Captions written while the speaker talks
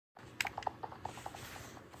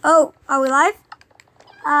Oh, are we live?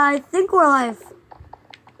 I think we're live.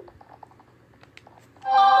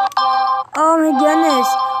 Oh my goodness.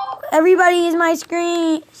 Everybody is my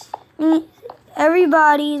screen.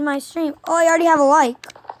 Everybody is my stream. Oh, I already have a like.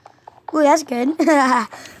 Ooh, that's good.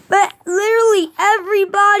 But literally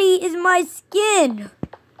everybody is my skin.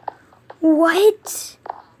 What?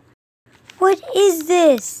 What is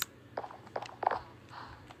this?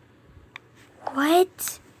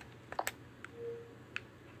 What?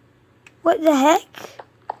 What the heck?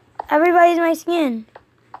 Everybody's my skin.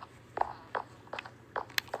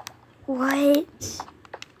 What?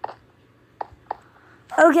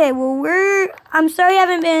 Okay, well I'm sorry I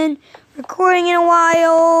haven't been recording in a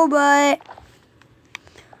while, but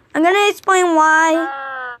I'm gonna explain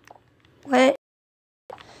why. What?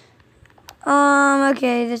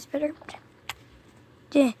 Okay, this better.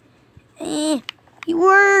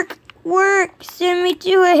 Work, send me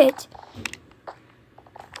to it.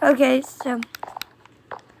 Okay, so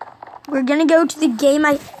we're gonna go to the game.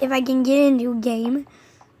 If I can get into a game.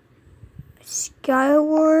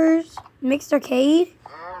 Skywars, Mixed Arcade,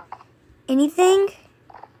 anything?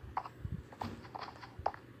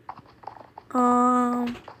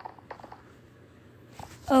 Okay.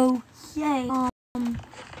 Oh,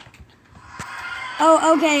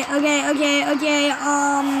 okay.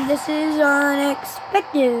 This is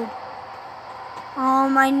unexpected.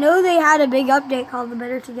 I know they had a big update called the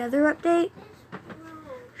Better Together update.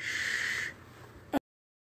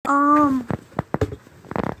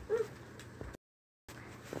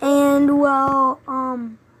 And well,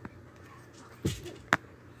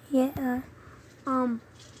 yeah,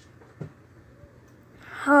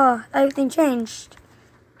 everything changed.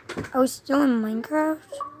 I was still in Minecraft.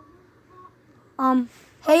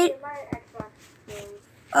 Hey.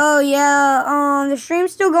 Oh yeah, the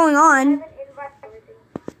stream's still going on.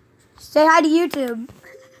 Say hi to YouTube.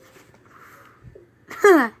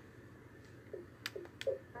 I'm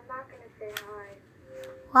not gonna say hi.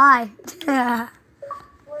 Why? Can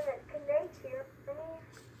they hear me?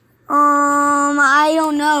 I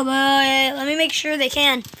don't know, but let me make sure they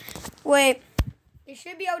can. Wait, they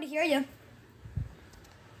should be able to hear you.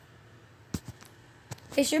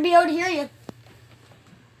 They should be able to hear you.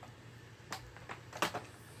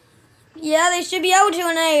 Yeah, they should be able to,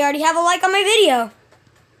 and they already have a like on my video.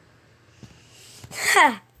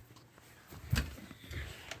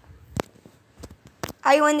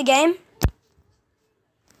 Are you in the game?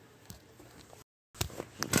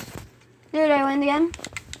 Dude, are you in the game?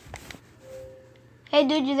 Hey,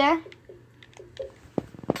 dude, you there?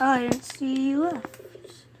 Oh, I didn't see you left.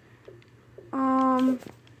 Oh,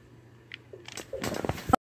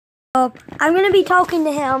 I'm going to be talking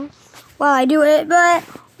to him while I do it, but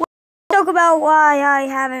we'll talk about why I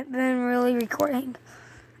haven't been really recording.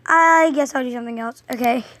 I guess I'll do something else.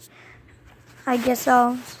 Okay. I guess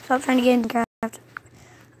I'll stop trying to get into craft.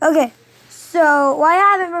 Okay. So, why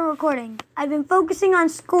I haven't been recording? I've been focusing on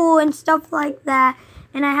school and stuff like that,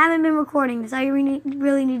 and I haven't been recording this. I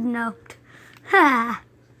really need to know. Ha!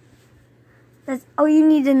 That's all you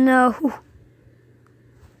need to know.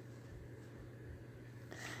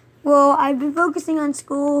 Well, I've been focusing on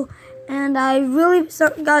school, and I really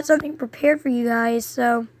got something prepared for you guys,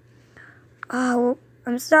 so well,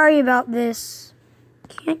 I'm sorry about this.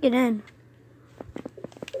 Can't get in.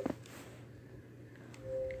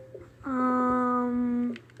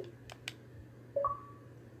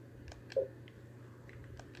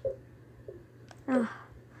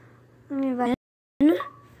 Let me invite in.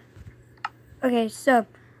 Okay, so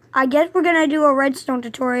I guess we're gonna do a redstone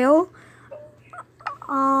tutorial.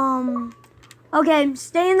 Okay,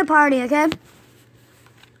 stay in the party, okay?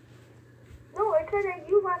 No, it said that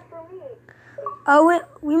you want for me. Oh,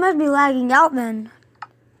 we must be lagging out then.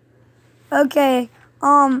 Okay,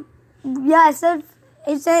 yeah, it said,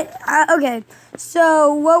 okay,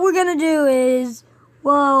 so what we're gonna do is,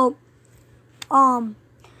 well, I'm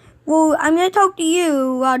gonna talk to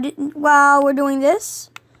you while we're doing this.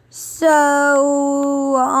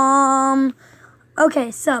 So, okay,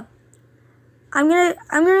 so I'm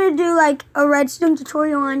gonna do like a redstone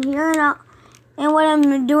tutorial on here, and what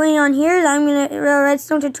I'm doing on here is a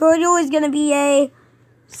redstone tutorial is gonna be a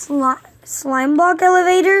slime block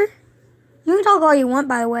elevator. You can talk all you want,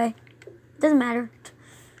 by the way. It doesn't matter.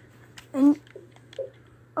 And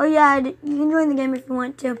oh yeah, you can join the game if you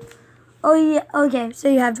want to. Oh yeah, okay, so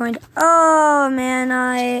you have joined. Oh man,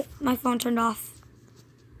 my phone turned off.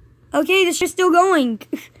 Okay, this is still going.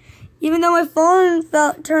 Even though my phone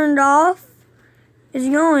turned off, it's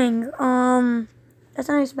going. That's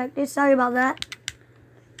unexpected. Sorry about that.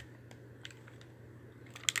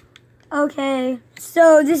 Okay,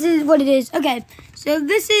 so this is what it is. Okay, So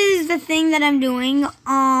this is the thing that I'm doing.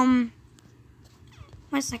 1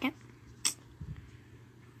 second.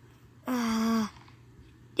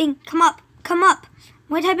 Ding, come up. I'm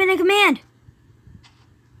gonna type in a command.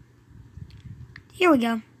 Here we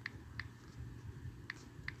go.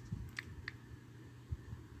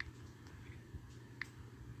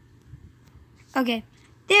 Okay,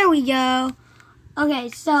 there we go. Okay,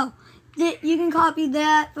 so you can copy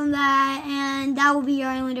that from that, and that will be your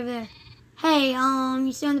island over there. Hey,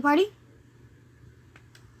 you still in the party?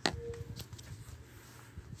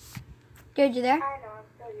 Good, you there? I know, I'm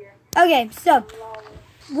still here. Okay, so Lol.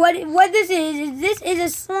 what this is a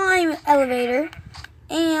slime elevator,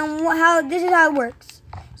 and this is how it works.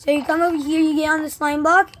 So you come over here, you get on the slime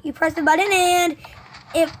block, you press the button, and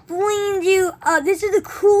it flings you up. This is the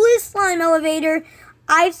coolest slime elevator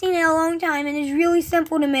I've seen in a long time, and it's really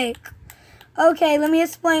simple to make. Okay, let me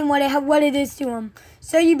explain what it is to them.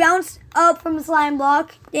 So you bounce up from the slime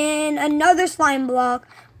block, then another slime block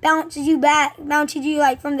bounces you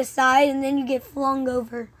like from the side, and then you get flung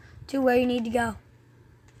over to where you need to go.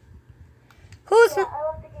 Cool. Yeah, I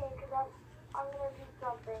love the game because I'm going to do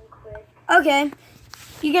something quick. Okay.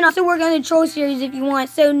 You can also work on the troll series if you want.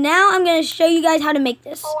 So now I'm going to show you guys how to make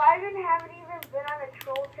this. Oh, I haven't even been on a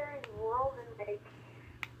troll series world in like...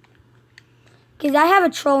 Because I have a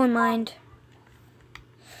troll in mind.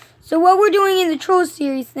 So what we're doing in the troll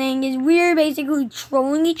series thing is we're basically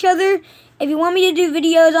trolling each other. If you want me to do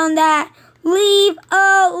videos on that, leave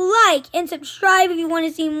a like and subscribe if you want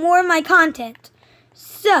to see more of my content.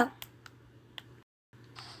 So,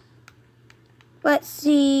 let's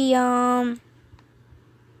see,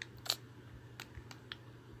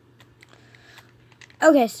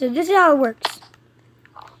 okay, so this is how it works.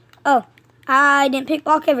 Oh, I didn't pick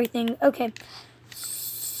block everything. Okay.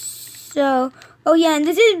 So, oh yeah, and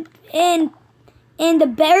this is in the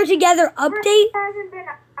Better Together update. It hasn't been in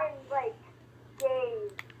like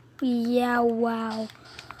days. Yeah, wow. It's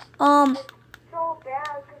so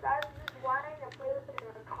bad because I was just wanting to play with it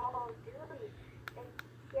on Call of Duty. And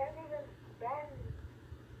he hasn't even been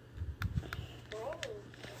playing.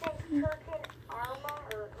 I think Hurricane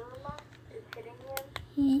Irma is hitting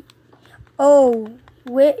him. Oh,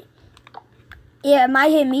 wait. Yeah, it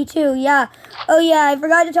might hit me too, yeah. Oh yeah, I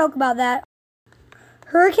forgot to talk about that.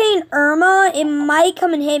 Hurricane Irma, it might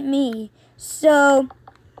come and hit me. So,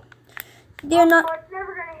 they're not... Oh, it's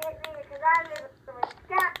never going to hit me because I live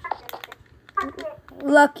in Wisconsin.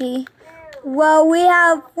 Lucky. Well,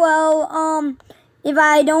 if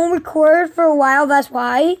I don't record for a while, that's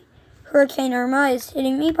why. Hurricane Irma is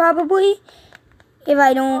hitting me probably. If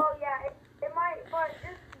I don't... Oh, yeah, it might, but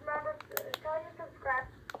just remember, tell your subscribers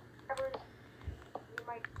you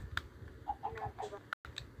might not give up.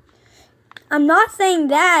 I'm not saying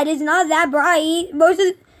that. It's not that bright. Most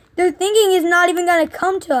of their thinking is not even going to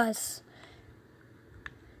come to us.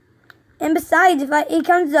 And besides, if it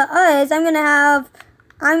comes to us, I'm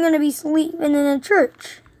going to be sleeping in a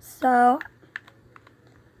church. So,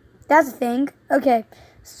 that's a thing. Okay.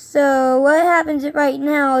 So, what happens right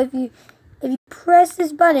now, if you press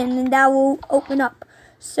this button, then that will open up.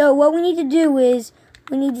 So, what we need to do is,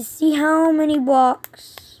 we need to see how many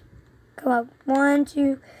blocks come up. 1,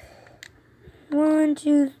 2,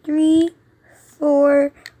 3,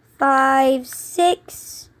 4, 5,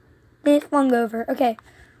 6. Then it flung over. Okay.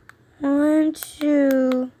 1,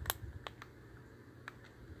 2,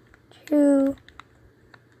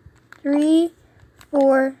 3,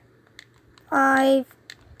 4, 5,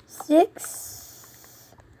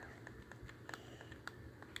 6.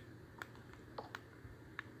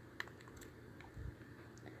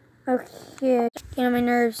 Okay, getting on my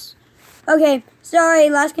nerves. Okay, sorry,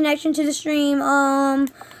 last connection to the stream.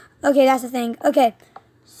 Okay, that's the thing. Okay,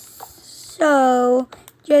 so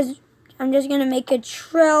I'm just gonna make a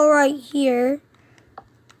trail right here.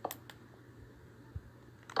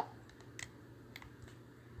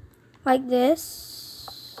 Like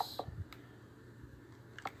this.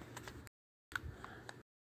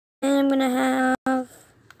 And I'm gonna have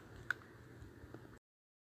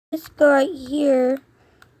this go right here.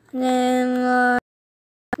 And then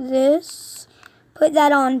this. Put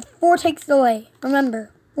that on 4 ticks delay.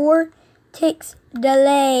 Remember, 4 ticks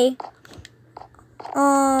delay.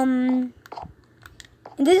 And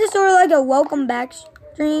this is sort of like a welcome back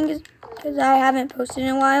stream because I haven't posted in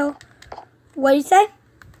a while. What do you say?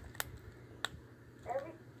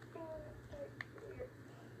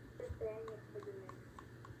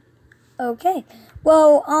 Okay.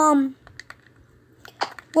 Well,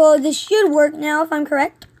 this should work now if I'm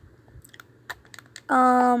correct.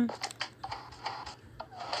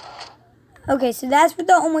 Okay, so that's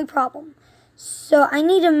the only problem. So I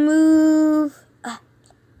need to move.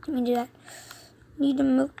 Let me do that. Need to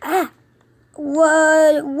move. Ah!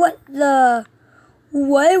 What the?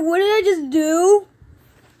 What did I just do?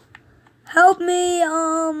 Help me,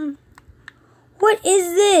 what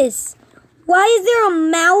is this? Why is there a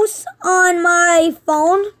mouse on my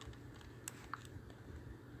phone?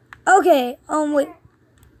 Okay, wait.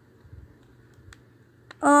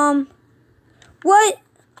 What?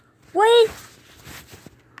 Wait.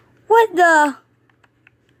 What the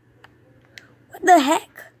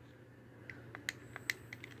heck?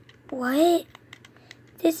 What?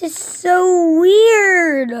 This is so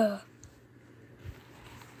weird.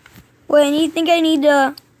 Wait, you think I need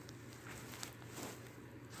to...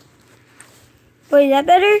 Wait, is that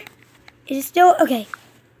better? Is it still... Okay.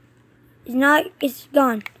 It's not... It's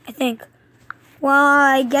gone, I think. Well,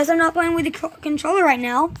 I guess I'm not playing with the controller right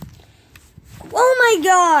now. Oh my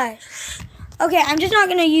gosh. Okay, I'm just not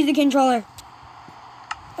going to use the controller.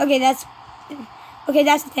 Okay, that's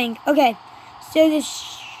the thing. Okay, so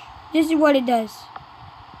this is what it does.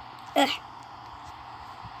 Ugh.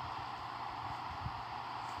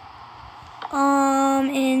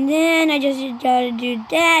 And then I just gotta do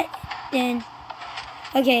that, then,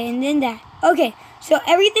 okay, and then that. Okay, so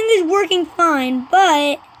everything is working fine,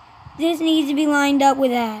 but this needs to be lined up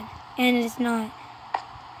with that, and it's not.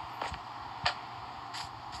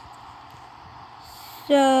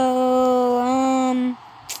 So,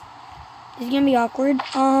 it's gonna be awkward.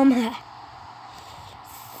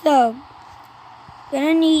 So,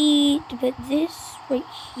 gonna need to put this right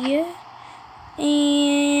here.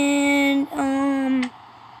 And,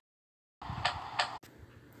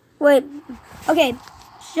 wait, okay,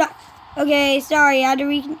 okay, sorry, I had to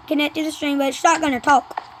reconnect to the stream, but shotgunner,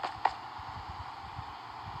 talk.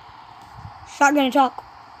 Shotgunner, talk.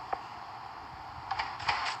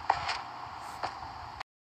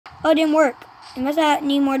 Oh, it didn't work. It must have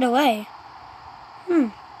need more delay.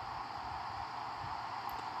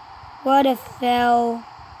 What a fail.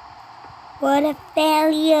 What a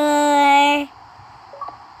failure.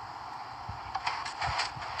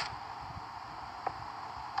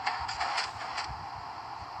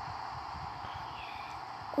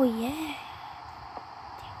 Oh, yeah.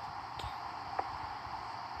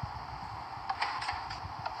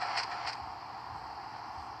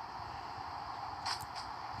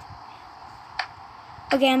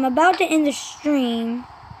 Okay, I'm about to end the stream.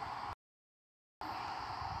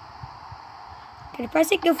 Can I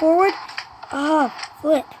press it? Go forward? Oh,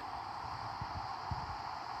 flip.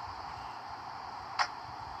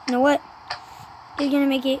 You know what? Just gonna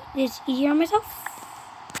make it this easier on myself.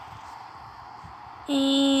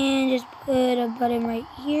 And just put a button right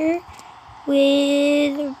here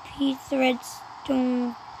with a piece of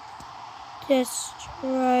redstone just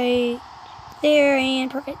right there,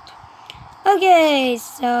 and perfect. Okay,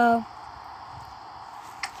 so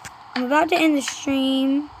I'm about to end the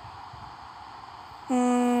stream.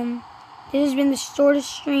 This has been the shortest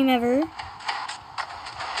stream ever.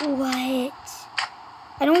 What?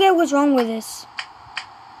 I don't get what's wrong with this.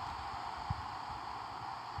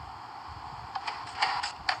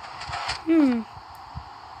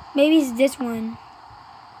 Maybe it's this one.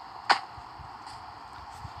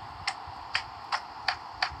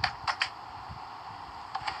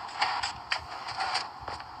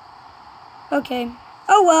 Okay.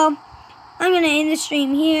 Oh well. I'm gonna end the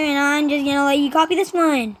stream here, and I'm just gonna let you copy this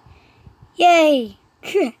one. Yay!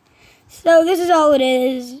 So this is all it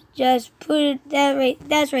is. Just put that right.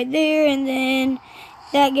 That's right there, and then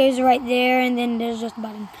that goes right there, and then there's just a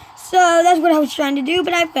button. So that's what I was trying to do,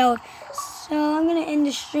 but I failed. So I'm gonna end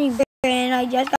the stream, and I just got